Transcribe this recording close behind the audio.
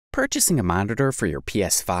Purchasing a monitor for your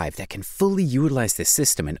PS5 that can fully utilize the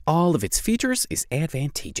system and all of its features is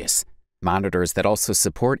advantageous. Monitors that also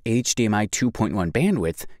support HDMI 2.1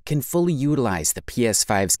 bandwidth can fully utilize the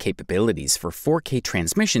PS5's capabilities for 4K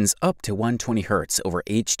transmissions up to 120 Hz over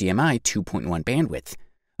HDMI 2.1 bandwidth.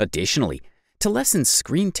 Additionally, to lessen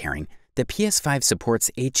screen tearing, the PS5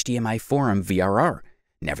 supports HDMI Forum VRR.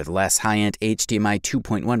 Nevertheless, high-end HDMI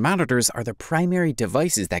 2.1 monitors are the primary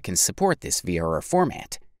devices that can support this VRR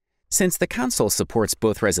format. Since the console supports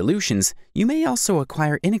both resolutions, you may also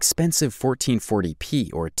acquire inexpensive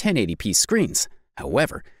 1440p or 1080p screens.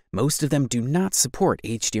 However, most of them do not support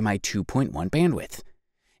HDMI 2.1 bandwidth.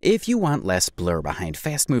 If you want less blur behind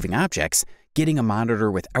fast-moving objects, getting a monitor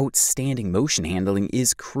with outstanding motion handling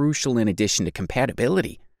is crucial in addition to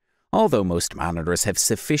compatibility. Although most monitors have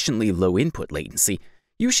sufficiently low input latency,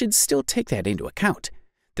 you should still take that into account.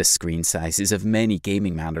 The screen sizes of many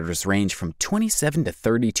gaming monitors range from 27 to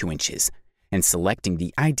 32 inches, and selecting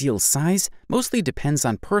the ideal size mostly depends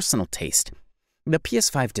on personal taste. The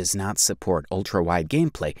PS5 does not support ultra-wide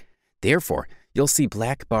gameplay, therefore, you'll see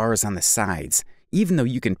black bars on the sides, even though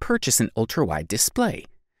you can purchase an ultra-wide display.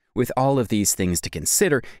 With all of these things to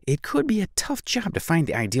consider, it could be a tough job to find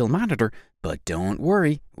the ideal monitor, but don't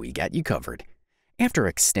worry, we got you covered. After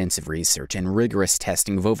extensive research and rigorous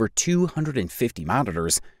testing of over 250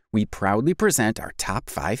 monitors, we proudly present our top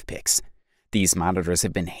 5 picks. These monitors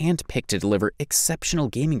have been hand-picked to deliver exceptional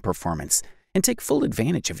gaming performance and take full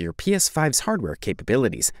advantage of your PS5's hardware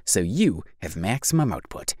capabilities so you have maximum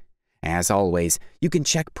output. As always, you can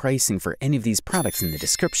check pricing for any of these products in the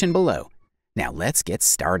description below. Now let's get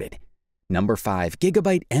started. Number 5,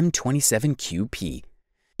 Gigabyte M27QP.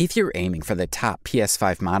 If you're aiming for the top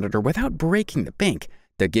PS5 monitor without breaking the bank,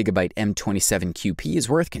 the Gigabyte M27QP is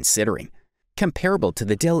worth considering. Comparable to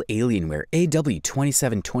the Dell Alienware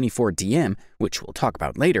AW2724DM, which we'll talk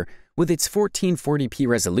about later, with its 1440p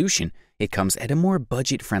resolution, it comes at a more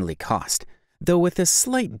budget-friendly cost, though with a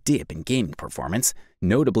slight dip in gaming performance,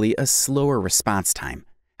 notably a slower response time.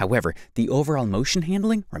 However, the overall motion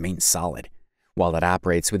handling remains solid. While it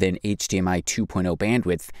operates within HDMI 2.0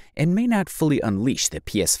 bandwidth and may not fully unleash the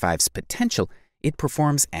PS5's potential, it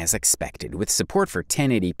performs as expected with support for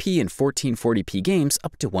 1080p and 1440p games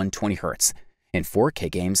up to 120 Hz and 4K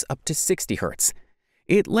games up to 60 Hz.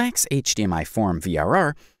 It lacks HDMI Forum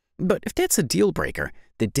VRR, but if that's a deal breaker,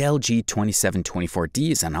 the Dell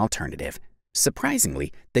G2724D is an alternative.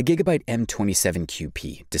 Surprisingly, the Gigabyte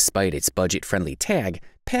M27QP, despite its budget-friendly tag,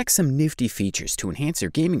 packs some nifty features to enhance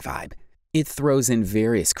your gaming vibe. It throws in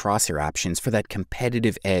various crosshair options for that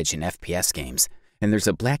competitive edge in FPS games, and there's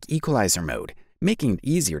a black equalizer mode, making it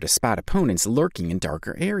easier to spot opponents lurking in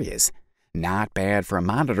darker areas. Not bad for a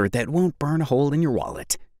monitor that won't burn a hole in your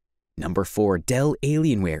wallet. Number 4, Dell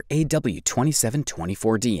Alienware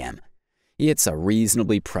AW2724DM. It's a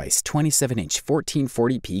reasonably priced 27-inch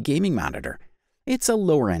 1440p gaming monitor. It's a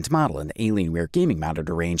lower-end model in the Alienware gaming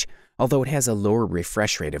monitor range, although it has a lower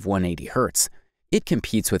refresh rate of 180 Hz. It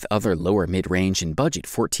competes with other lower mid-range and budget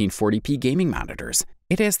 1440p gaming monitors.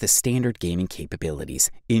 It has the standard gaming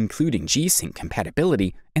capabilities, including G-Sync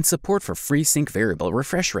compatibility and support for FreeSync variable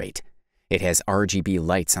refresh rate. It has RGB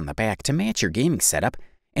lights on the back to match your gaming setup,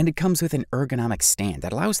 and it comes with an ergonomic stand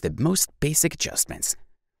that allows the most basic adjustments.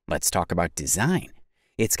 Let's talk about design.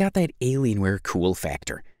 It's got that Alienware cool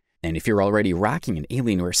factor. And if you're already rocking an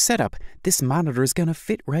Alienware setup, this monitor is gonna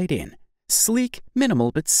fit right in. Sleek,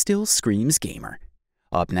 minimal, but still screams gamer.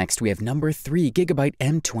 Up next, we have number 3, Gigabyte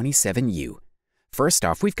M27U. First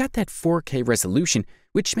off, we've got that 4K resolution,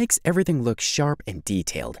 which makes everything look sharp and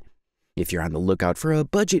detailed. If you're on the lookout for a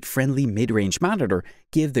budget-friendly mid-range monitor,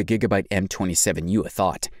 give the Gigabyte M27U a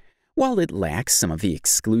thought. While it lacks some of the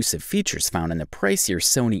exclusive features found in the pricier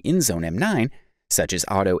Sony InZone M9, such as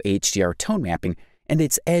auto HDR tone mapping, and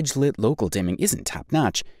its edge-lit local dimming isn't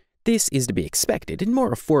top-notch, this is to be expected in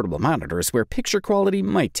more affordable monitors where picture quality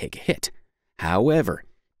might take a hit. However,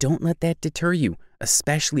 don't let that deter you,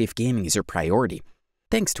 especially if gaming is your priority.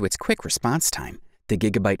 Thanks to its quick response time, the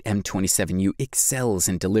Gigabyte M27U excels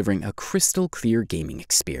in delivering a crystal-clear gaming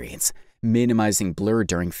experience, minimizing blur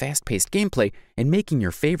during fast-paced gameplay and making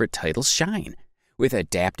your favorite titles shine. With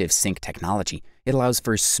adaptive sync technology, it allows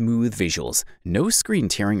for smooth visuals, no screen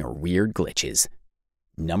tearing or weird glitches.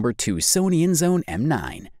 Number 2, Sony InZone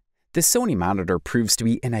M9. The Sony monitor proves to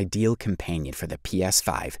be an ideal companion for the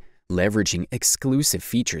PS5, leveraging exclusive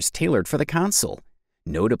features tailored for the console.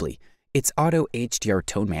 Notably, its auto HDR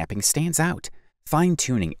tone mapping stands out,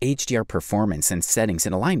 fine-tuning HDR performance and settings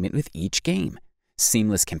in alignment with each game.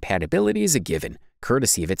 Seamless compatibility is a given,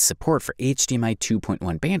 courtesy of its support for HDMI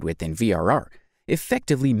 2.1 bandwidth and VRR,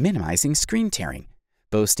 effectively minimizing screen tearing.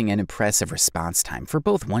 Boasting an impressive response time for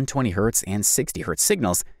both 120Hz and 60Hz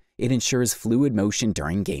signals, it ensures fluid motion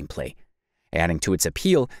during gameplay. Adding to its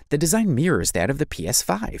appeal, the design mirrors that of the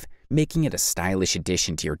PS5, making it a stylish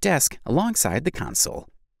addition to your desk alongside the console.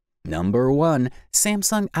 Number 1.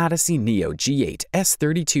 Samsung Odyssey Neo G8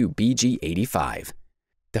 S32BG85.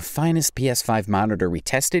 The finest PS5 monitor we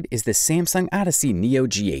tested is the Samsung Odyssey Neo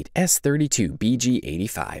G8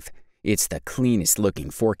 S32BG85. It's the cleanest looking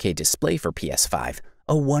 4K display for PS5,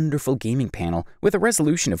 a wonderful gaming panel with a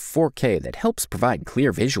resolution of 4K that helps provide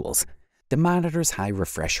clear visuals. The monitor's high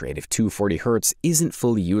refresh rate of 240Hz isn't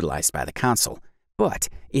fully utilized by the console, but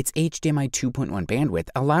its HDMI 2.1 bandwidth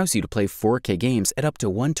allows you to play 4K games at up to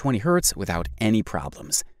 120Hz without any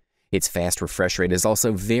problems. Its fast refresh rate is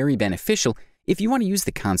also very beneficial if you want to use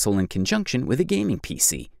the console in conjunction with a gaming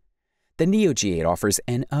PC. The Neo G8 offers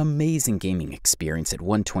an amazing gaming experience at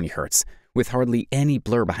 120Hz, with hardly any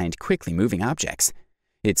blur behind quickly moving objects.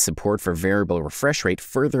 Its support for variable refresh rate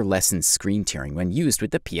further lessens screen tearing when used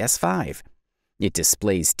with the PS5. It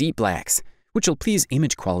displays deep blacks, which will please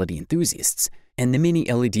image quality enthusiasts, and the mini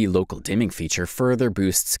LED local dimming feature further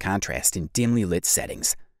boosts contrast in dimly lit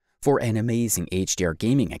settings. For an amazing HDR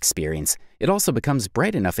gaming experience, it also becomes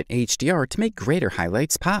bright enough at HDR to make greater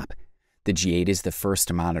highlights pop. The G8 is the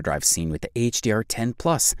first monitor I've seen with the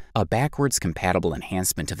HDR10+, a backwards compatible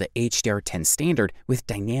enhancement of the HDR10 standard with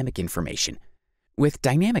dynamic information. With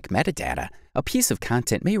dynamic metadata, a piece of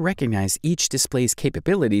content may recognize each display's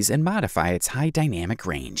capabilities and modify its high dynamic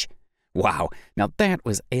range. Wow, now that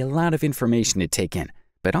was a lot of information to take in,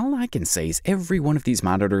 but all I can say is every one of these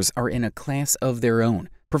monitors are in a class of their own,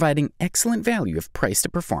 providing excellent value of price to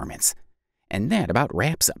performance. And that about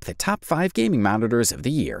wraps up the top 5 gaming monitors of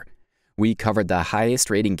the year. We covered the highest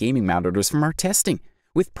rating gaming monitors from our testing,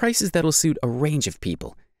 with prices that'll suit a range of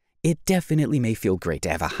people. It definitely may feel great to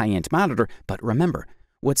have a high-end monitor, but remember,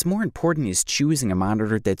 what's more important is choosing a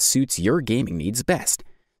monitor that suits your gaming needs best.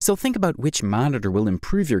 So think about which monitor will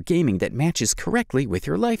improve your gaming that matches correctly with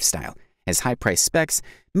your lifestyle, as high-price specs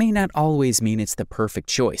may not always mean it's the perfect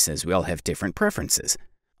choice, as we all have different preferences.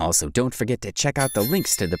 Also, don't forget to check out the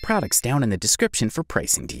links to the products down in the description for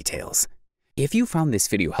pricing details. If you found this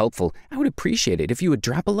video helpful, I would appreciate it if you would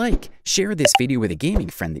drop a like, share this video with a gaming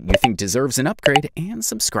friend that you think deserves an upgrade, and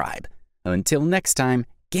subscribe. Until next time,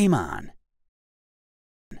 game on!